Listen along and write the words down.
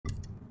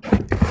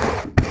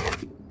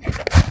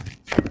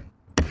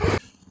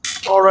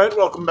Alright,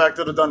 welcome back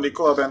to the Dundee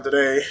Club, and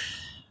today,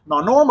 now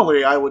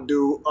normally I would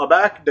do a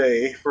back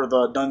day for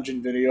the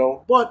Dundgeon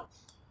video, but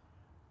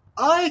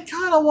I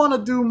kind of want to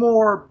do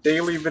more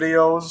daily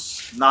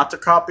videos, not to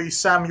copy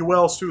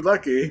Samuel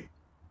Sulecki,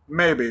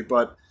 maybe,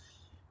 but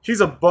he's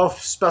a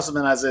buff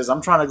specimen as is.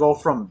 I'm trying to go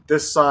from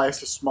this size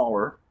to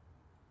smaller,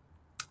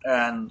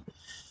 and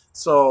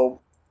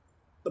so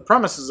the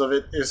premises of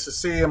it is to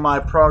see my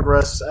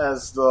progress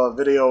as the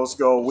videos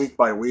go week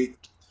by week,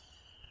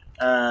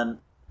 and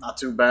not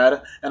too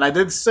bad. And I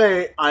did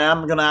say I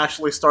am going to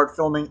actually start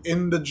filming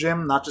in the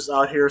gym, not just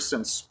out here,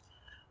 since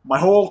my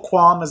whole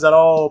qualm is at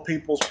all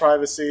people's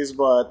privacies.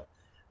 But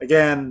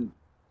again,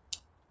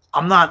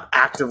 I'm not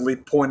actively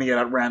pointing it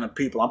at random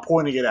people. I'm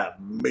pointing it at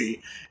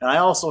me. And I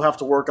also have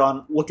to work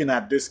on looking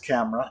at this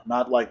camera,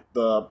 not like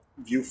the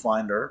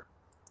viewfinder.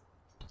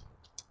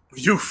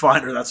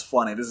 Viewfinder, that's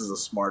funny. This is a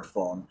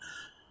smartphone.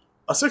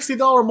 A $60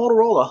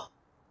 Motorola.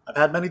 I've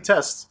had many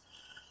tests.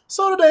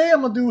 So today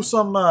I'm going to do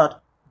some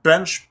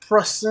bench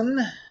pressing,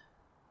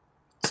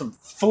 some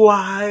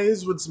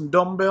flies with some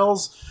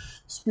dumbbells.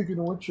 Speaking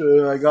of which,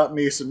 I got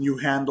me some new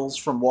handles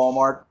from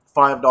Walmart,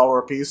 $5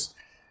 a piece.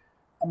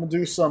 I'm going to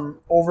do some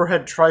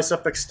overhead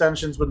tricep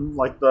extensions with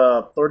like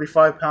the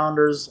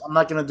 35-pounders. I'm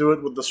not going to do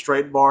it with the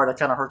straight bar. That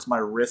kind of hurts my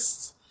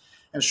wrists.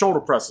 And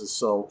shoulder presses,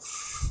 so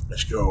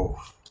let's go.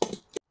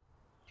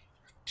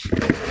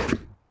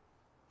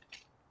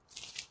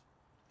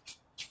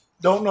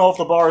 Don't know if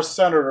the bar is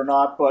centered or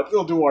not, but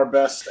we'll do our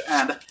best.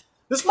 And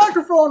this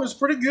microphone is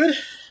pretty good.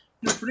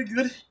 It's pretty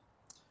good.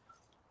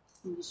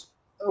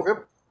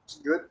 Okay, it's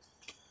good.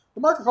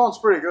 The microphone's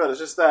pretty good. It's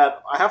just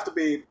that I have to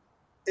be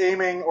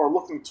aiming or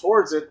looking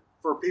towards it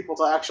for people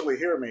to actually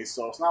hear me.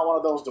 So it's not one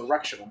of those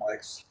directional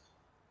mics.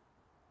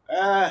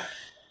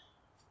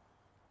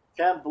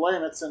 Can't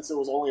blame it since it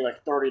was only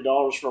like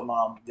 $30 from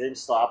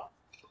GameStop.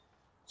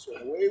 So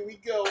away we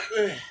go.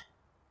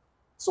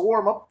 It's a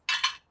warm-up.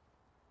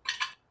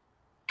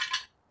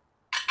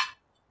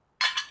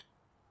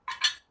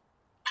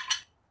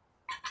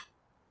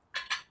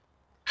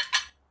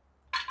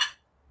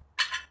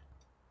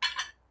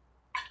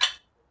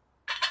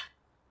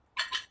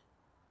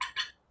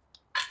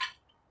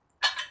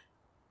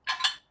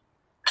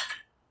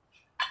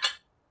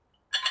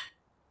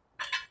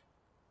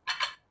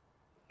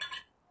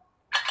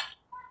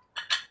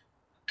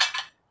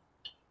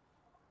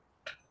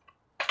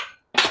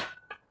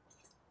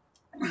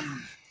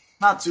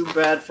 Not too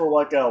bad for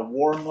like a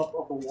warm-up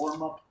of the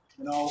warm-up,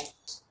 you know.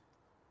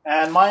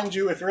 And mind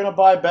you, if you're going to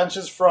buy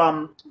benches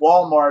from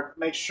Walmart,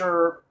 make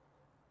sure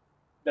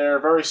they're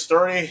very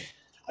sturdy.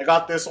 I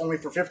got this only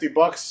for 50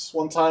 bucks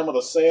one time with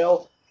a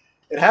sale.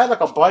 It had like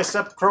a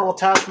bicep curl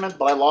attachment,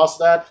 but I lost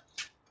that.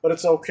 But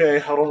it's okay.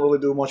 I don't really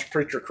do much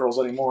preacher curls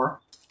anymore.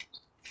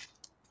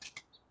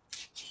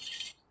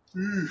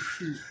 I'm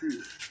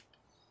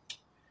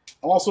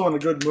also in a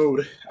good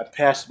mood. I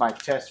passed my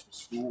test for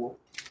school.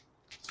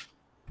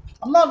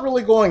 I'm not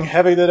really going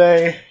heavy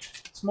today.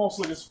 It's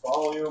mostly just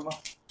volume.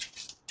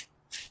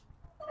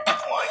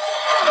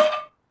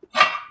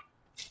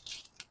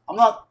 I'm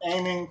not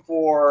aiming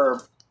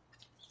for,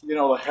 you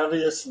know, the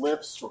heaviest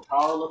lifts for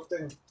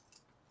powerlifting.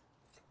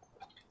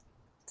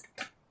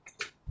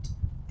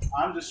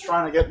 I'm just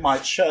trying to get my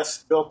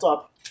chest built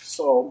up.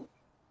 So,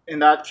 in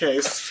that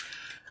case,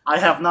 I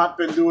have not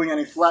been doing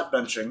any flat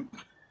benching.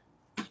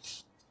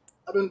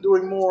 I've been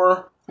doing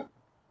more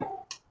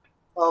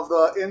of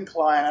the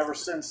incline ever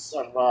since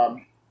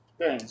of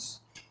things.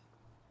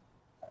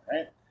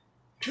 Alright.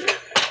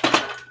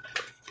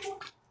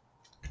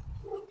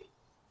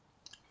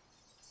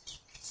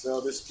 So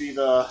this be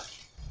the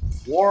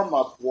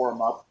warm-up.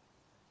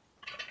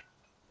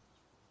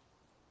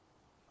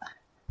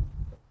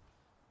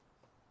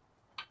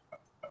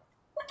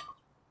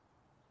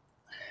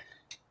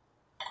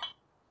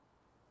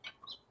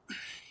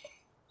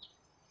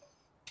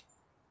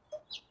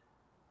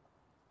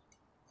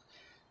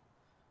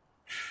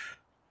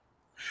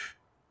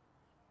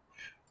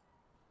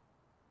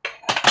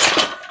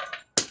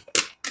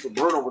 The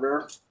bird over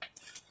there.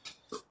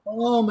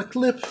 Oh, my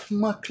clip.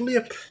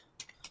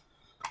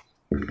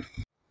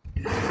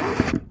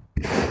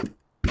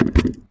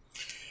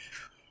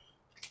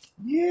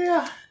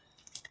 Yeah.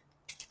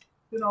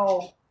 You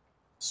know,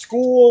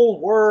 school,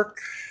 work.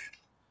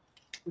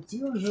 It's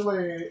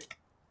usually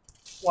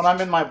when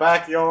I'm in my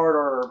backyard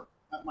or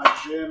at my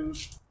gym.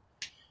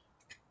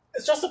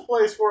 It's just a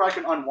place where I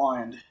can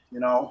unwind, you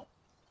know.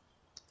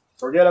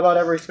 Forget about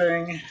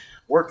everything.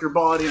 Work your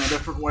body in a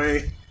different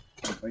way.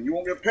 You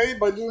won't get paid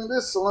by doing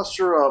this unless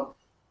you're a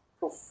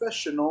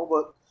professional,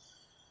 but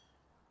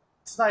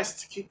it's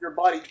nice to keep your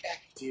body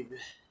active.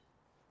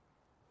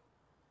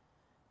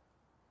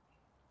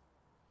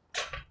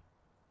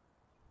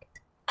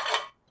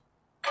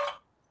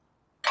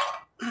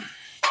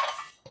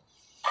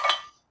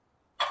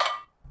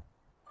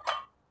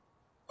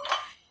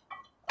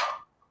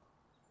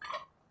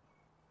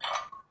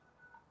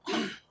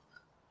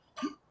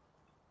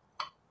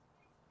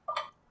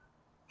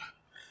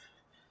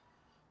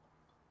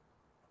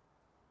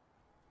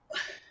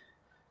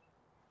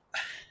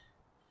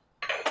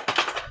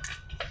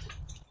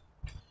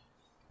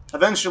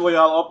 Eventually,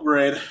 I'll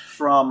upgrade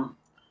from...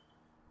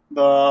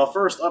 The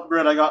first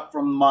upgrade I got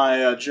from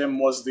my gym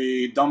was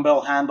the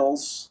dumbbell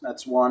handles.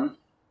 That's one.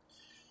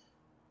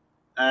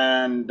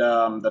 And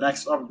the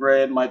next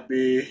upgrade might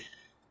be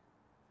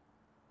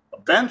a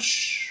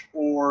bench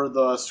or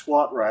the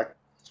squat rack.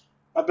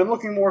 I've been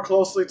looking more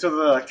closely to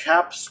the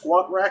cap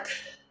squat rack.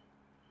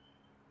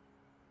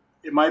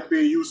 It might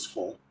be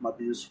useful.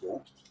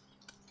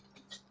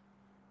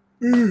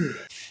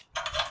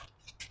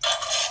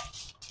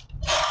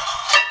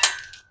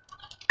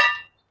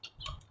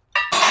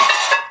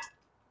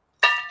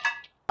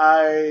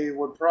 I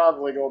would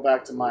probably go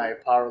back to my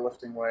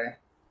powerlifting way.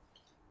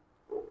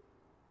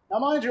 Now,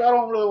 mind you, I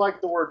don't really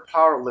like the word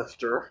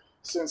powerlifter,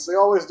 since they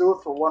always do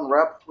it for one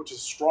rep, which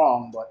is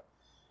strong, but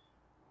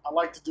I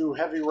like to do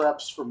heavy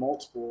reps for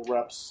multiple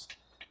reps,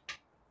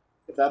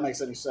 if that makes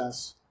any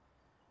sense.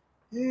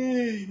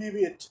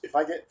 Maybe if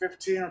I get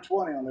 15 or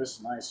 20 on this,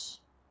 nice.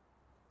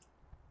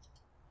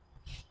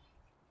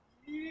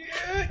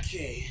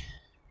 Okay.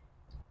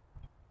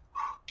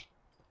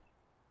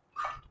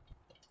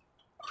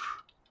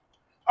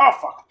 Oh,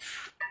 fuck.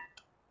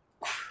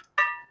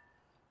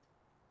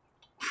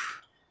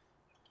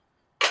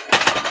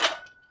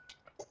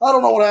 I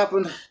don't know what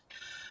happened.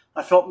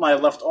 I felt my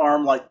left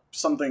arm like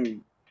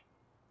something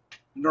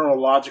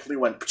neurologically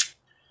went,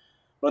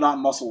 but not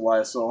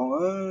muscle-wise,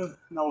 so,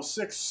 no,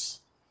 6.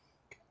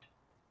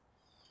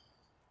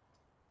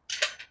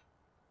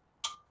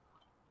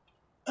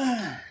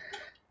 8.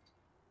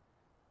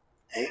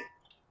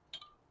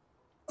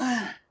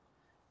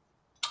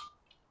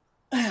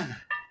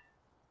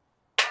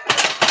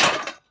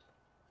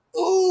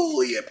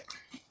 Oh, yep.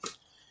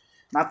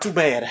 Not too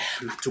bad.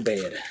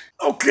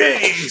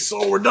 Okay,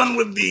 so we're done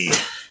with the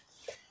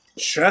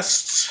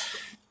chests,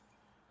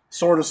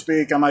 so to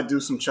speak. I might do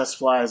some chest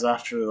flies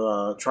after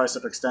the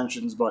tricep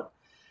extensions, but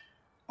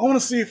I want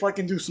to see if I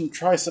can do some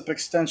tricep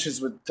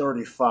extensions with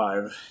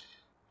 35.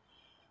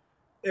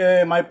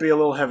 It might be a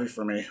little heavy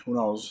for me. Who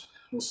knows?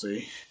 We'll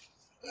see.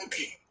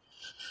 Okay.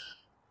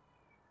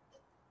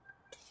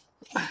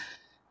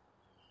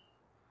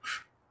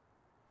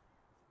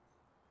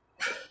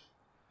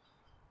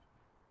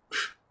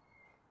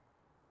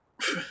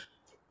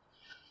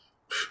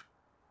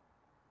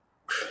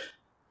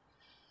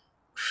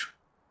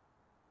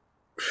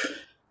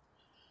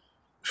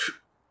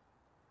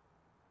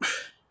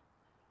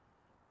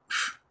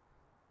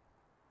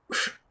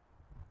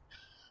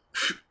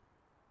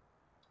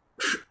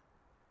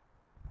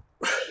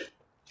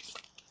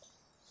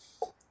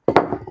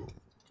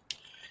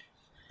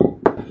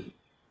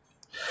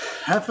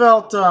 I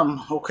felt,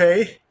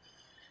 okay.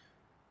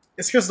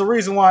 It's because the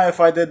reason why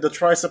if I did the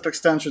tricep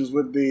extensions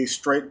with the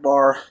straight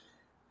bar,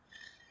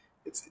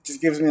 it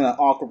just gives me an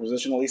awkward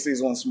position. At least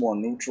these ones more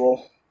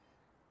neutral.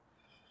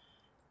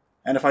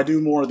 And if I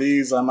do more of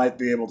these, I might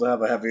be able to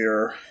have a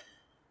heavier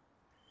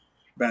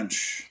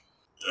bench.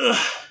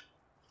 Ugh.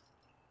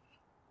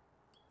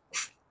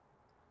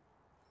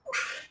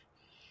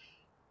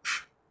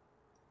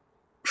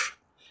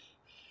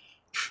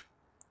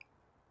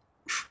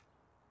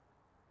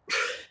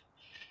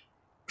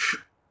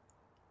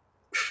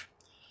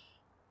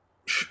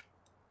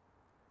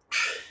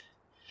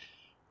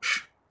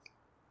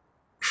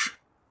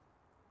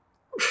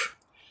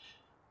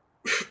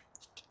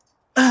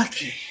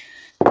 Okay.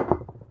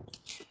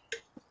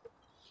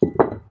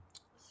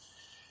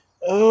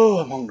 Oh,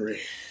 I'm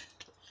hungry.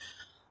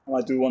 I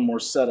might do one more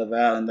set of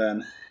that and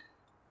then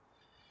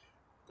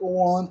go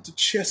on to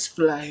chest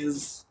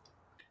flies.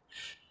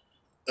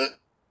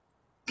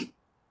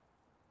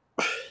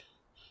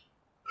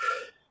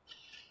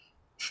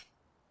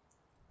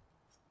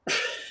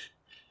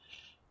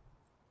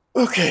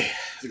 Okay,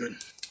 that's good.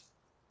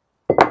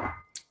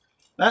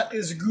 That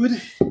is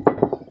good.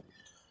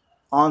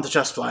 On to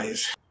chest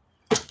flies.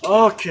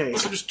 Okay,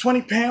 so just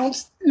 20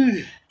 pounds.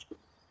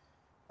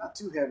 Not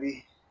too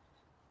heavy.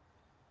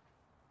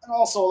 And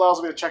also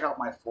allows me to check out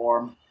my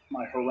form,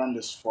 my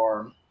horrendous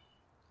form.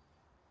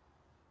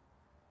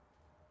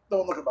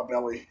 Don't look at my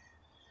belly.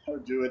 How to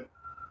do it.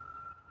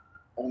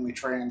 Only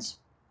trains.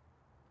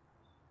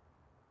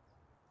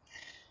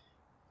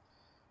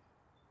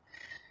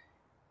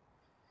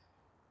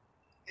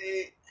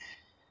 8,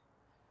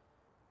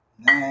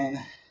 9,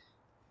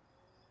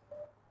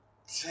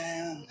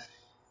 10,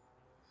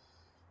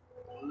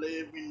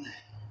 11,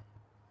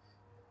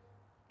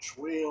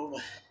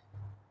 12,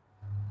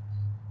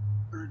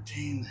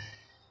 13,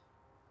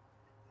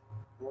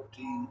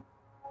 14,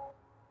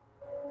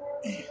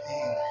 15,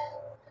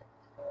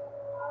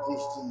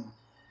 16,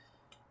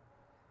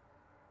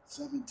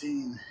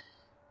 17,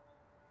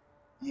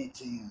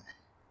 18,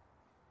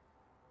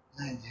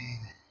 19,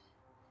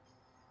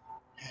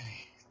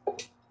 20.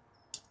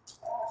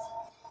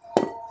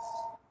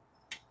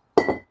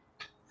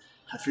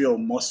 I feel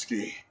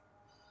musky.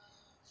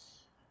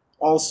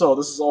 Also,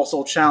 this is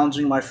also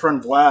challenging my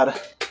friend Vlad.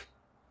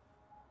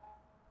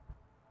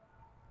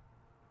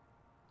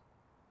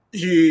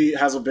 He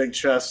has a big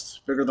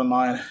chest, bigger than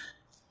mine.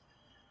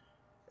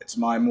 It's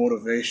my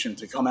motivation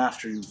to come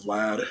after you,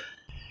 Vlad.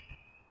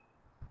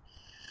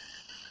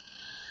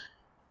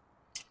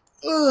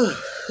 Ugh.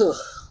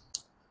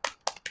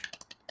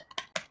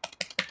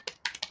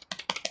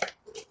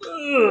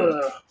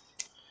 Ugh.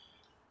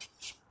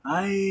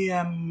 I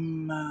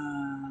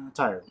am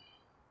tired.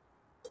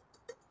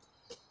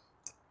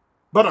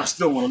 But I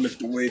still want to lift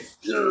the weight.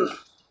 Ugh.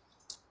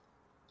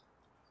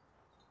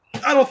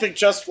 I don't think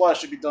chest fly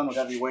should be done with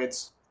heavy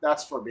weights.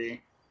 That's for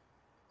me.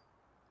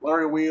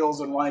 Larry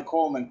Wheels and Ronnie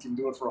Coleman can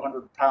do it for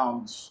 100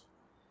 pounds.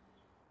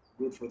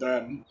 Good for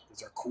them,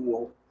 because they're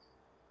cool.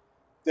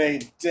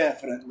 They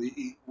definitely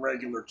eat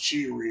regular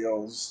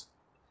Cheerios.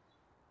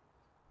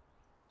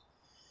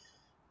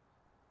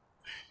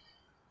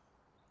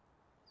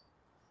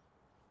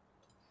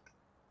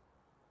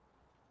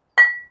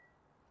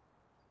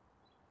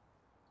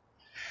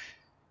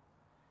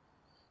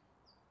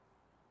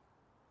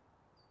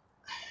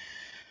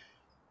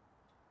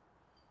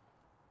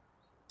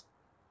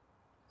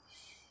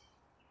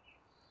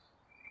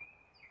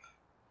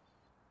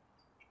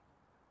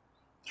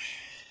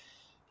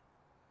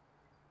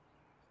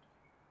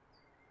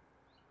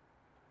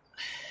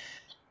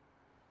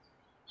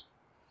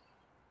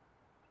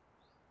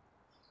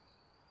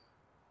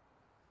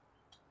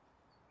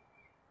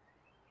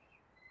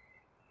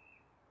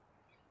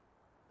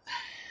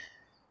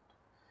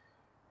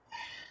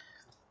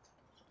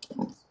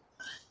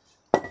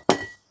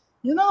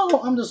 You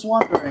know, I'm just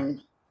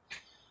wondering,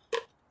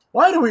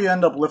 why do we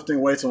end up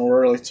lifting weights when we're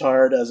really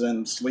tired, as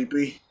in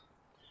sleepy?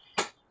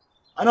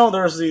 I know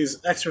there's these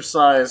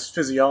exercise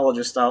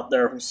physiologists out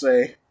there who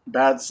say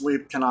bad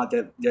sleep cannot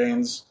get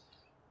gains.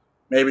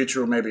 Maybe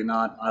true, maybe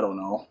not, I don't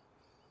know.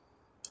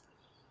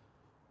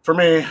 For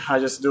me, I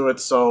just do it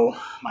so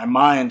my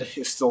mind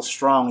is still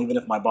strong even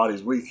if my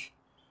body's weak.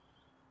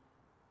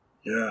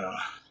 Yeah.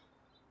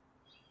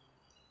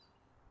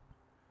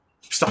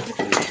 Stop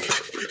looking at me.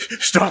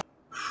 Stop.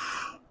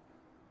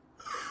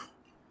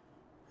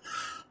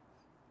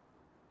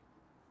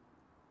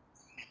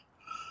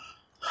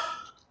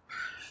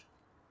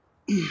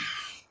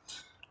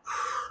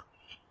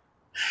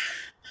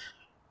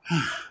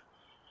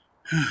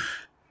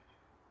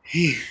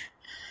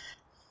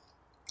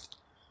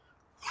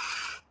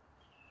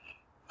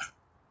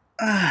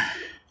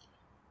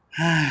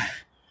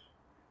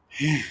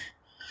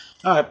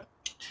 Alright.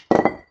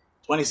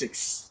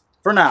 26.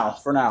 For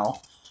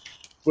now.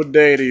 Good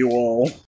day to you all.